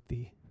to want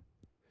thee.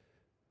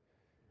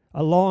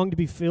 I long to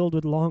be filled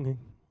with longing.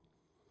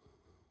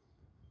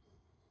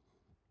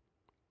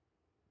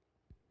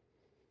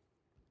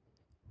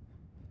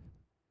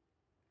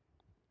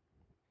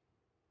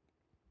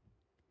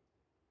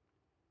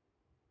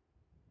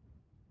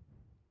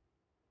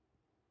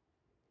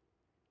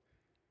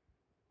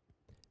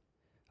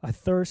 I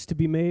thirst to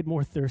be made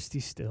more thirsty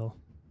still.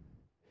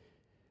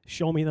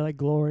 Show me thy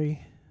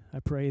glory, I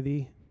pray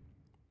thee.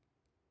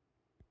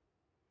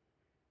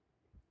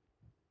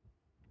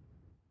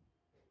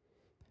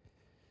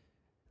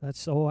 That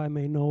so I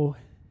may know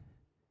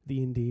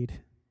thee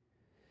indeed.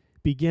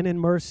 Begin in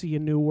mercy a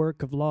new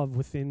work of love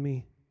within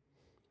me.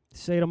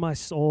 Say to my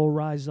soul,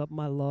 rise up,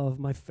 my love,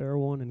 my fair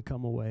one, and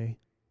come away.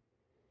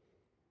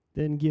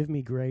 Then give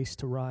me grace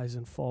to rise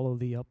and follow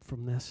thee up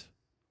from this.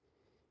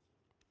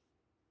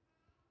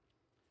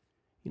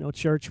 You know,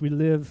 church, we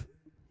live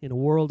in a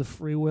world of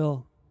free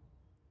will.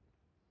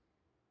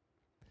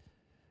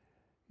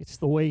 It's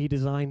the way He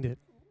designed it.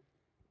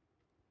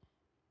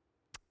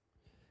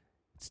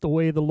 It's the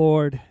way the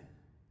Lord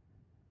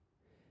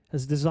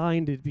has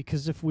designed it,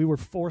 because if we were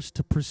forced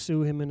to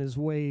pursue Him in His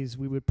ways,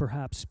 we would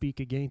perhaps speak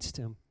against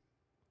Him.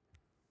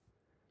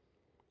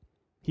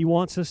 He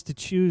wants us to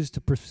choose to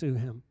pursue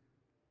Him.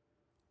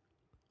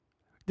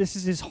 This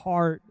is His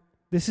heart.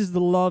 This is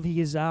the love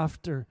He is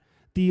after,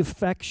 the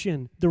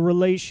affection, the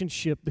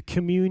relationship, the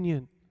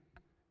communion.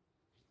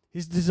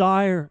 His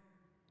desire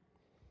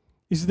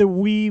is that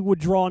we would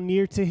draw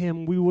near to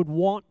Him. We would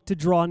want to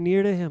draw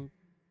near to Him.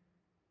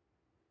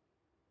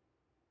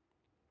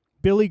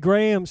 Billy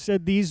Graham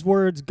said these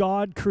words: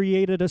 God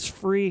created us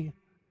free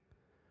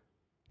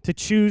to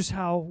choose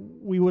how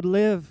we would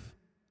live,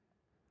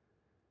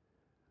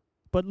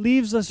 but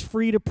leaves us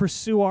free to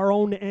pursue our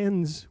own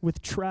ends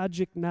with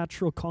tragic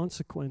natural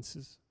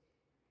consequences.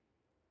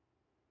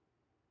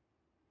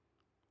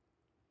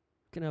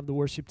 Can I have the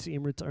worship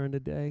team return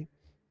today?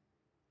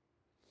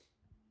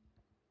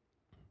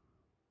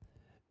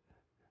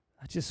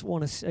 I just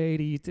want to say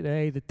to you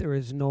today that there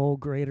is no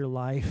greater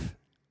life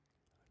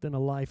than a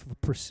life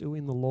of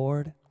pursuing the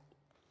Lord.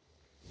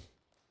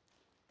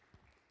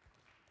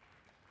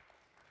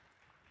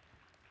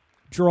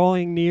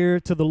 Drawing near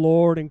to the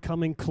Lord and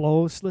coming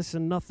close.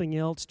 Listen, nothing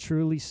else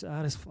truly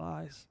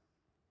satisfies.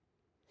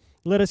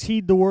 Let us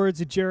heed the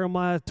words of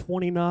Jeremiah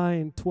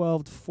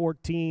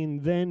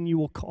 29:12-14. Then you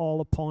will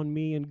call upon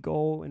me and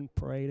go and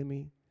pray to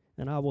me,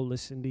 and I will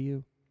listen to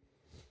you.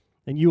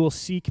 And you will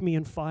seek me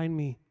and find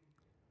me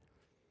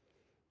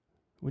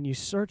when you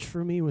search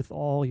for me with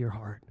all your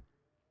heart.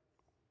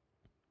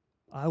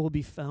 I will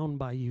be found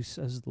by you,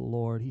 says the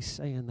Lord. He's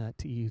saying that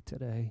to you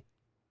today.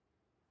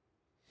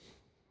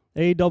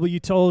 A.W.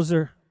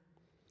 Tozer: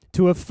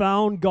 to have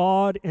found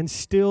God and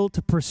still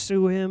to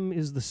pursue Him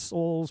is the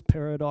soul's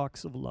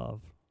paradox of love.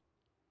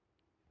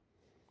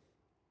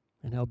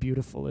 And how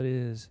beautiful it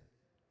is.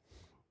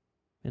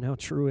 And how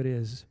true it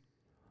is.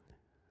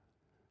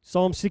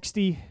 Psalm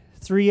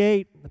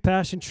 63:8, the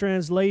Passion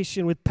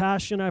Translation: with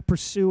passion I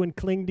pursue and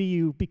cling to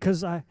you.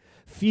 Because I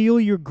feel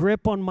your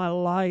grip on my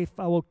life,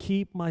 I will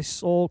keep my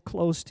soul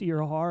close to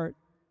your heart.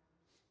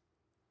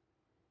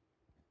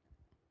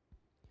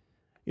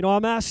 You know,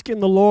 I'm asking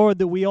the Lord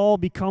that we all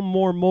become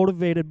more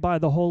motivated by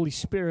the Holy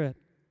Spirit.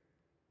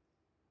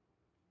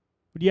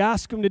 Would you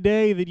ask Him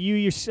today that you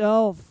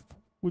yourself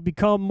would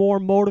become more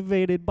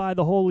motivated by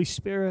the Holy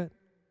Spirit?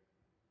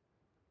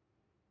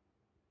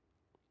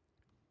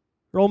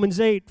 Romans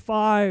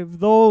 8:5,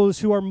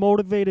 those who are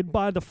motivated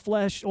by the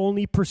flesh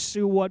only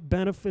pursue what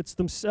benefits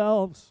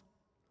themselves.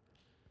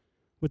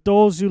 But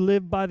those who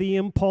live by the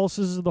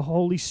impulses of the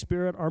Holy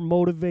Spirit are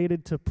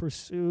motivated to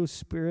pursue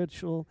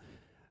spiritual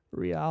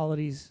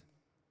realities.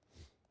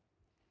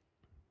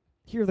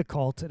 Hear the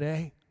call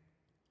today.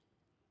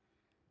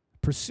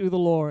 Pursue the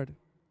Lord,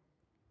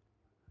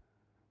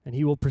 and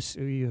He will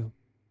pursue you.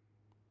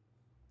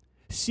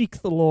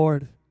 Seek the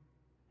Lord.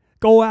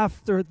 Go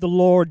after the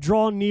Lord.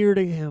 Draw near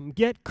to Him.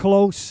 Get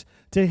close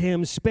to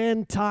Him.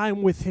 Spend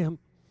time with Him.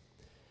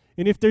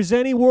 And if there's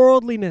any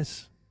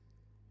worldliness,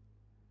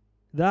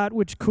 that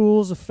which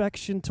cools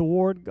affection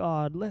toward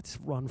God, let's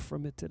run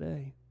from it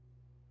today.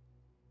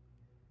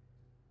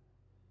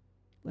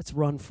 Let's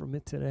run from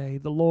it today.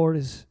 The Lord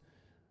is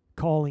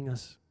calling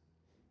us.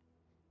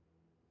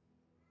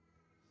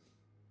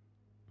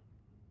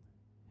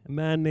 A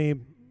man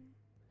named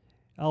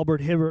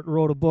Albert Hibbert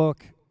wrote a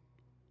book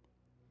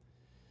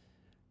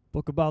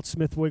about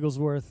Smith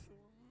Wigglesworth.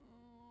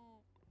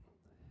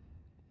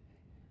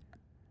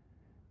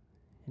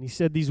 And he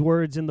said these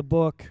words in the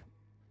book.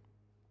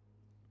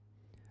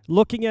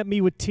 Looking at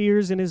me with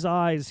tears in his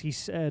eyes, he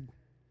said,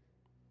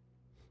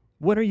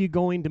 when are you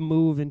going to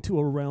move into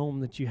a realm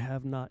that you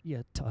have not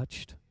yet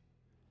touched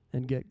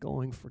and get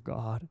going for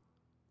God?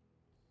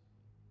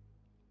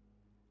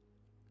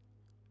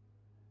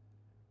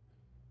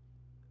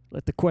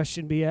 Let the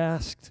question be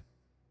asked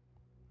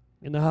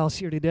in the house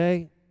here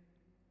today.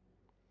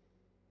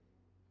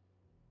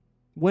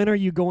 When are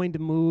you going to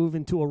move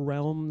into a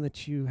realm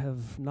that you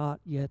have not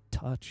yet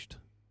touched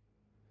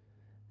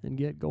and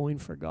get going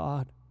for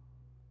God?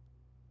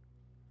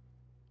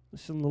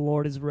 Listen, the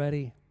Lord is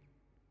ready,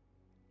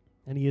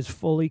 and He is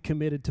fully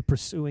committed to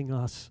pursuing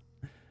us.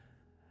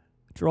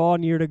 Draw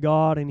near to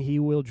God, and He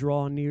will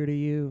draw near to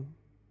you.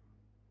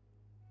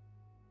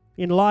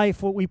 In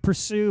life, what we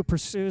pursue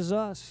pursues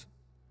us.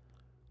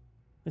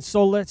 And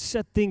so let's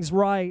set things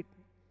right.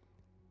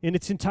 In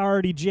its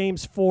entirety,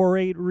 James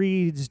 4:8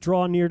 reads,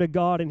 draw near to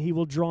God, and He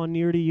will draw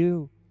near to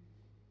you.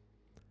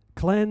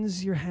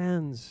 Cleanse your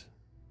hands,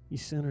 ye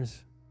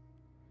sinners,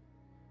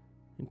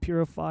 and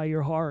purify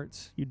your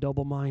hearts, you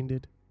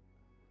double-minded.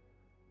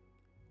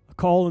 A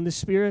call in the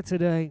Spirit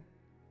today,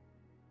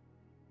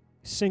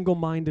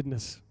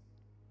 single-mindedness.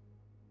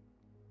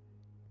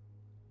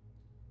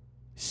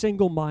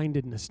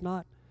 Single-mindedness,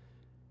 not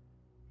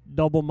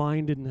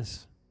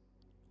double-mindedness.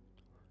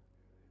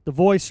 The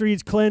voice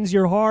reads, cleanse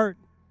your heart,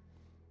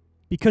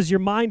 because your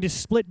mind is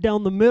split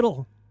down the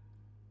middle.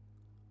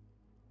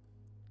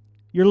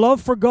 Your love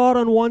for God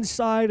on one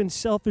side and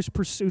selfish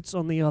pursuits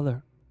on the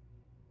other.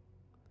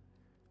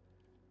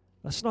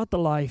 That's not the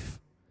life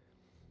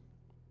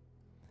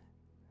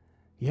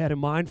you had in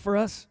mind for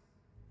us?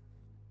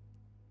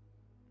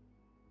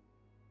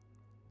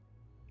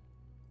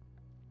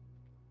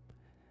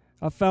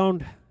 I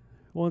found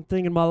one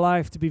thing in my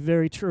life to be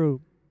very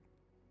true,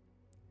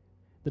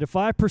 that if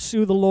I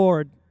pursue the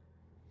Lord,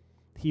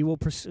 He will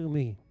pursue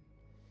me.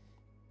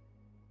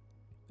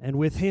 And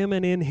with Him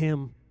and in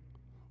Him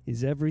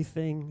is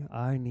everything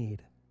I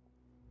need.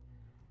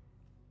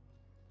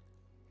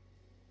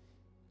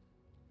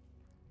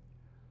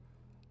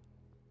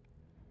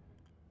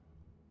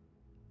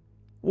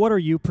 What are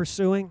you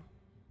pursuing?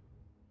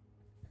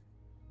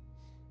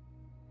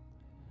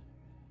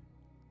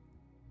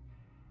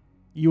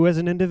 You as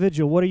an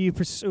individual, what are you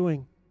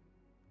pursuing?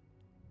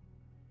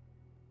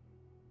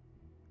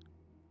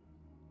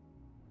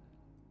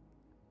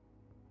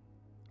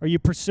 Are you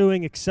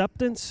pursuing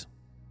acceptance?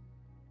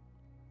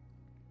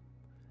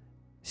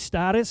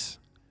 Status?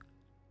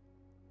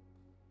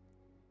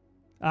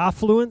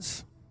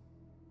 Affluence?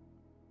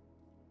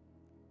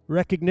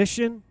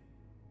 Recognition?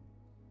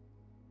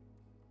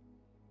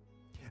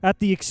 At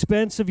the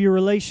expense of your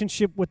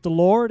relationship with the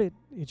Lord?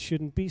 It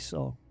shouldn't be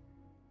so.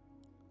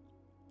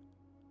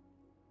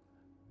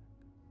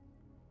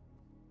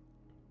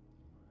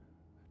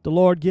 The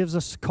Lord gives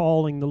us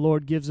calling. The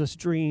Lord gives us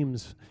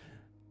dreams.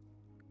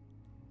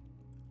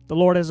 The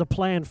Lord has a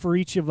plan for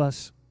each of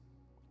us,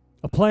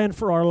 a plan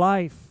for our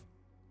life,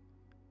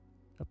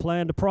 a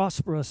plan to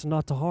prosper us and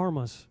not to harm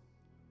us,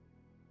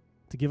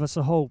 to give us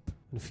a hope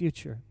and a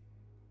future,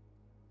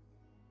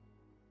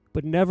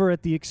 but never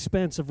at the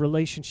expense of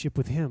relationship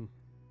with Him.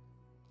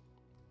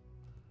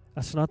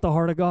 That's not the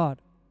heart of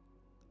God.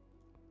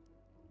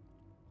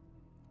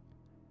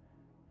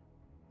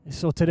 And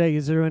so today,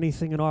 is there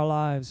anything in our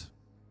lives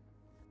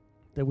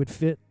that would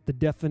fit the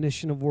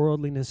definition of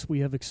worldliness we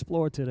have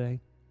explored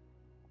today?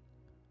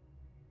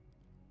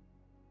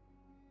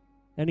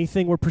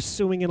 Anything we're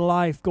pursuing in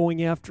life,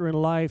 going after in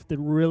life, that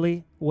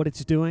really what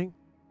it's doing,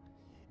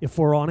 if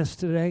we're honest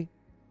today,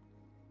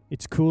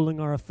 it's cooling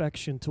our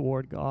affection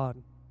toward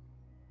God.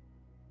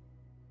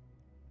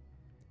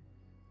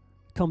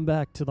 Come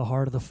back to the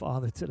heart of the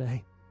Father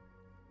today.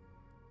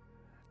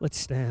 Let's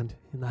stand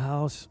in the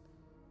house.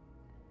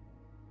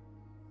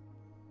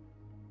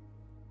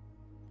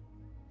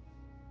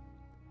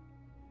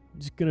 I'm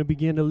just going to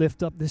begin to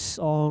lift up this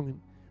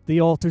song. The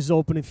altar's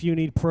open if you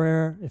need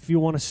prayer, if you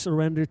want to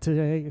surrender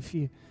today, if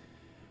you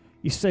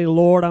say,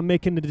 Lord, I'm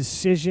making the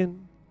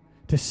decision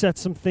to set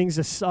some things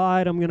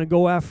aside. I'm going to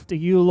go after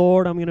you,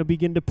 Lord. I'm going to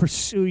begin to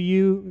pursue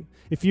you.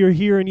 If you're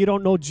here and you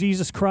don't know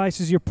Jesus Christ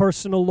as your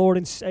personal Lord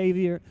and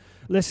Savior,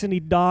 listen,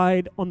 He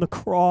died on the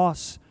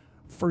cross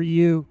for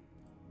you.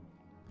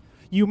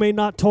 You may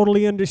not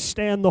totally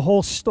understand the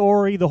whole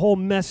story, the whole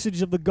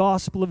message of the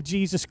gospel of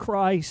Jesus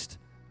Christ.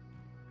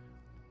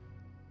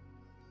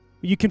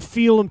 You can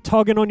feel Him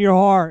tugging on your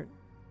heart,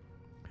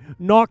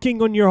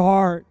 knocking on your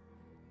heart,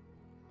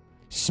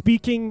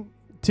 speaking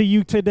to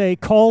you today,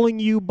 calling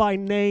you by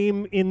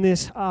name in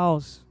this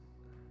house.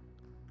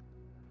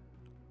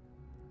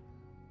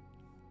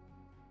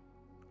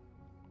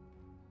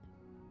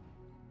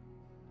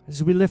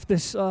 As we lift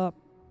this up,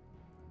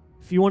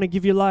 if you want to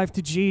give your life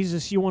to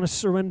Jesus, you want to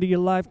surrender your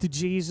life to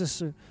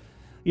Jesus, or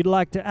you'd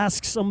like to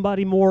ask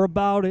somebody more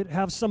about it,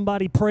 have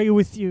somebody pray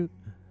with you,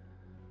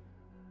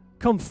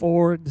 come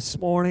forward this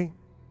morning.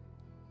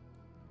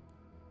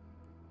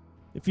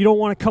 If you don't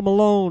want to come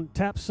alone,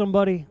 tap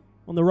somebody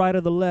on the right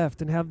or the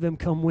left and have them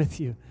come with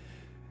you.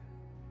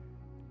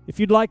 If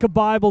you'd like a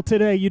Bible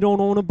today, you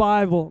don't own a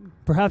Bible.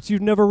 Perhaps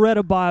you've never read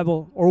a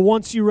Bible, or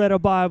once you read a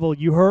Bible,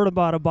 you heard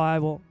about a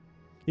Bible.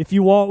 If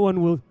you want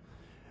one,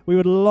 we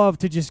would love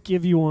to just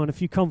give you one.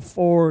 If you come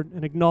forward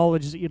and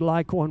acknowledge that you'd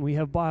like one, we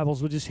have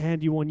Bibles. We'll just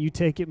hand you one. You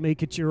take it,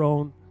 make it your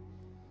own.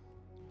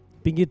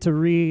 Begin to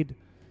read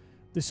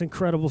this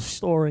incredible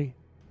story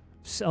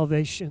of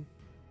salvation.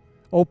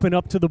 Open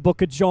up to the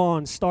book of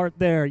John. Start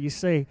there. You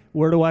say,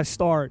 where do I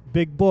start?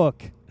 Big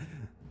book.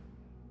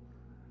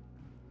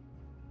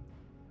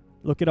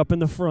 Look it up in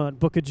the front.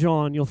 Book of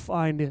John. You'll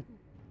find it.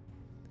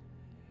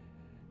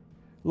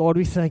 Lord,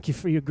 we thank you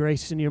for your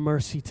grace and your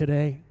mercy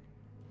today.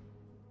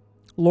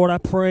 Lord, I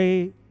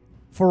pray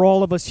for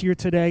all of us here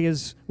today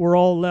as we're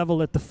all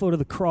level at the foot of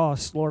the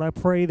cross. Lord, I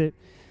pray that,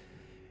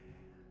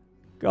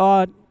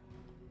 God,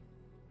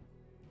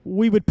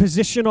 we would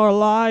position our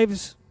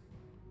lives,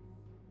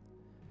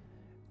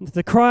 that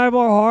the cry of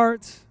our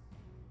hearts,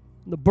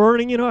 the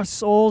burning in our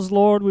souls,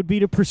 Lord, would be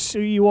to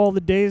pursue you all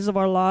the days of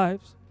our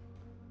lives,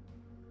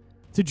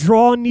 to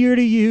draw near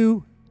to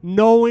you,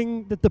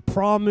 knowing that the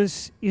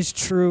promise is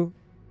true,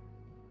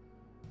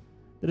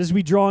 that as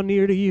we draw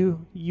near to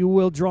you, you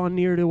will draw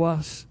near to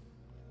us.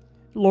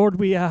 Lord,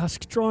 we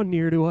ask, draw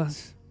near to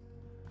us.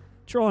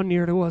 Draw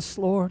near to us,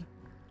 Lord.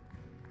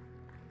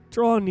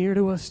 Draw near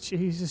to us,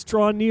 Jesus.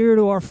 Draw near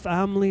to our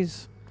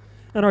families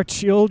and our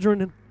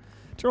children. And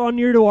draw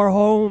near to our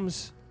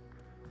homes.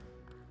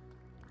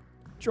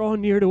 Draw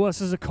near to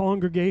us as a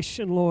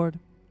congregation, Lord.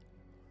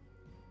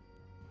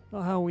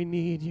 Oh, how we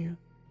need you.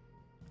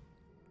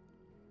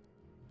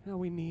 How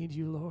we need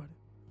you, Lord.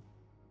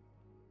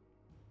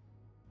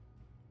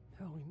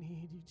 How we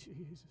need you,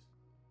 Jesus.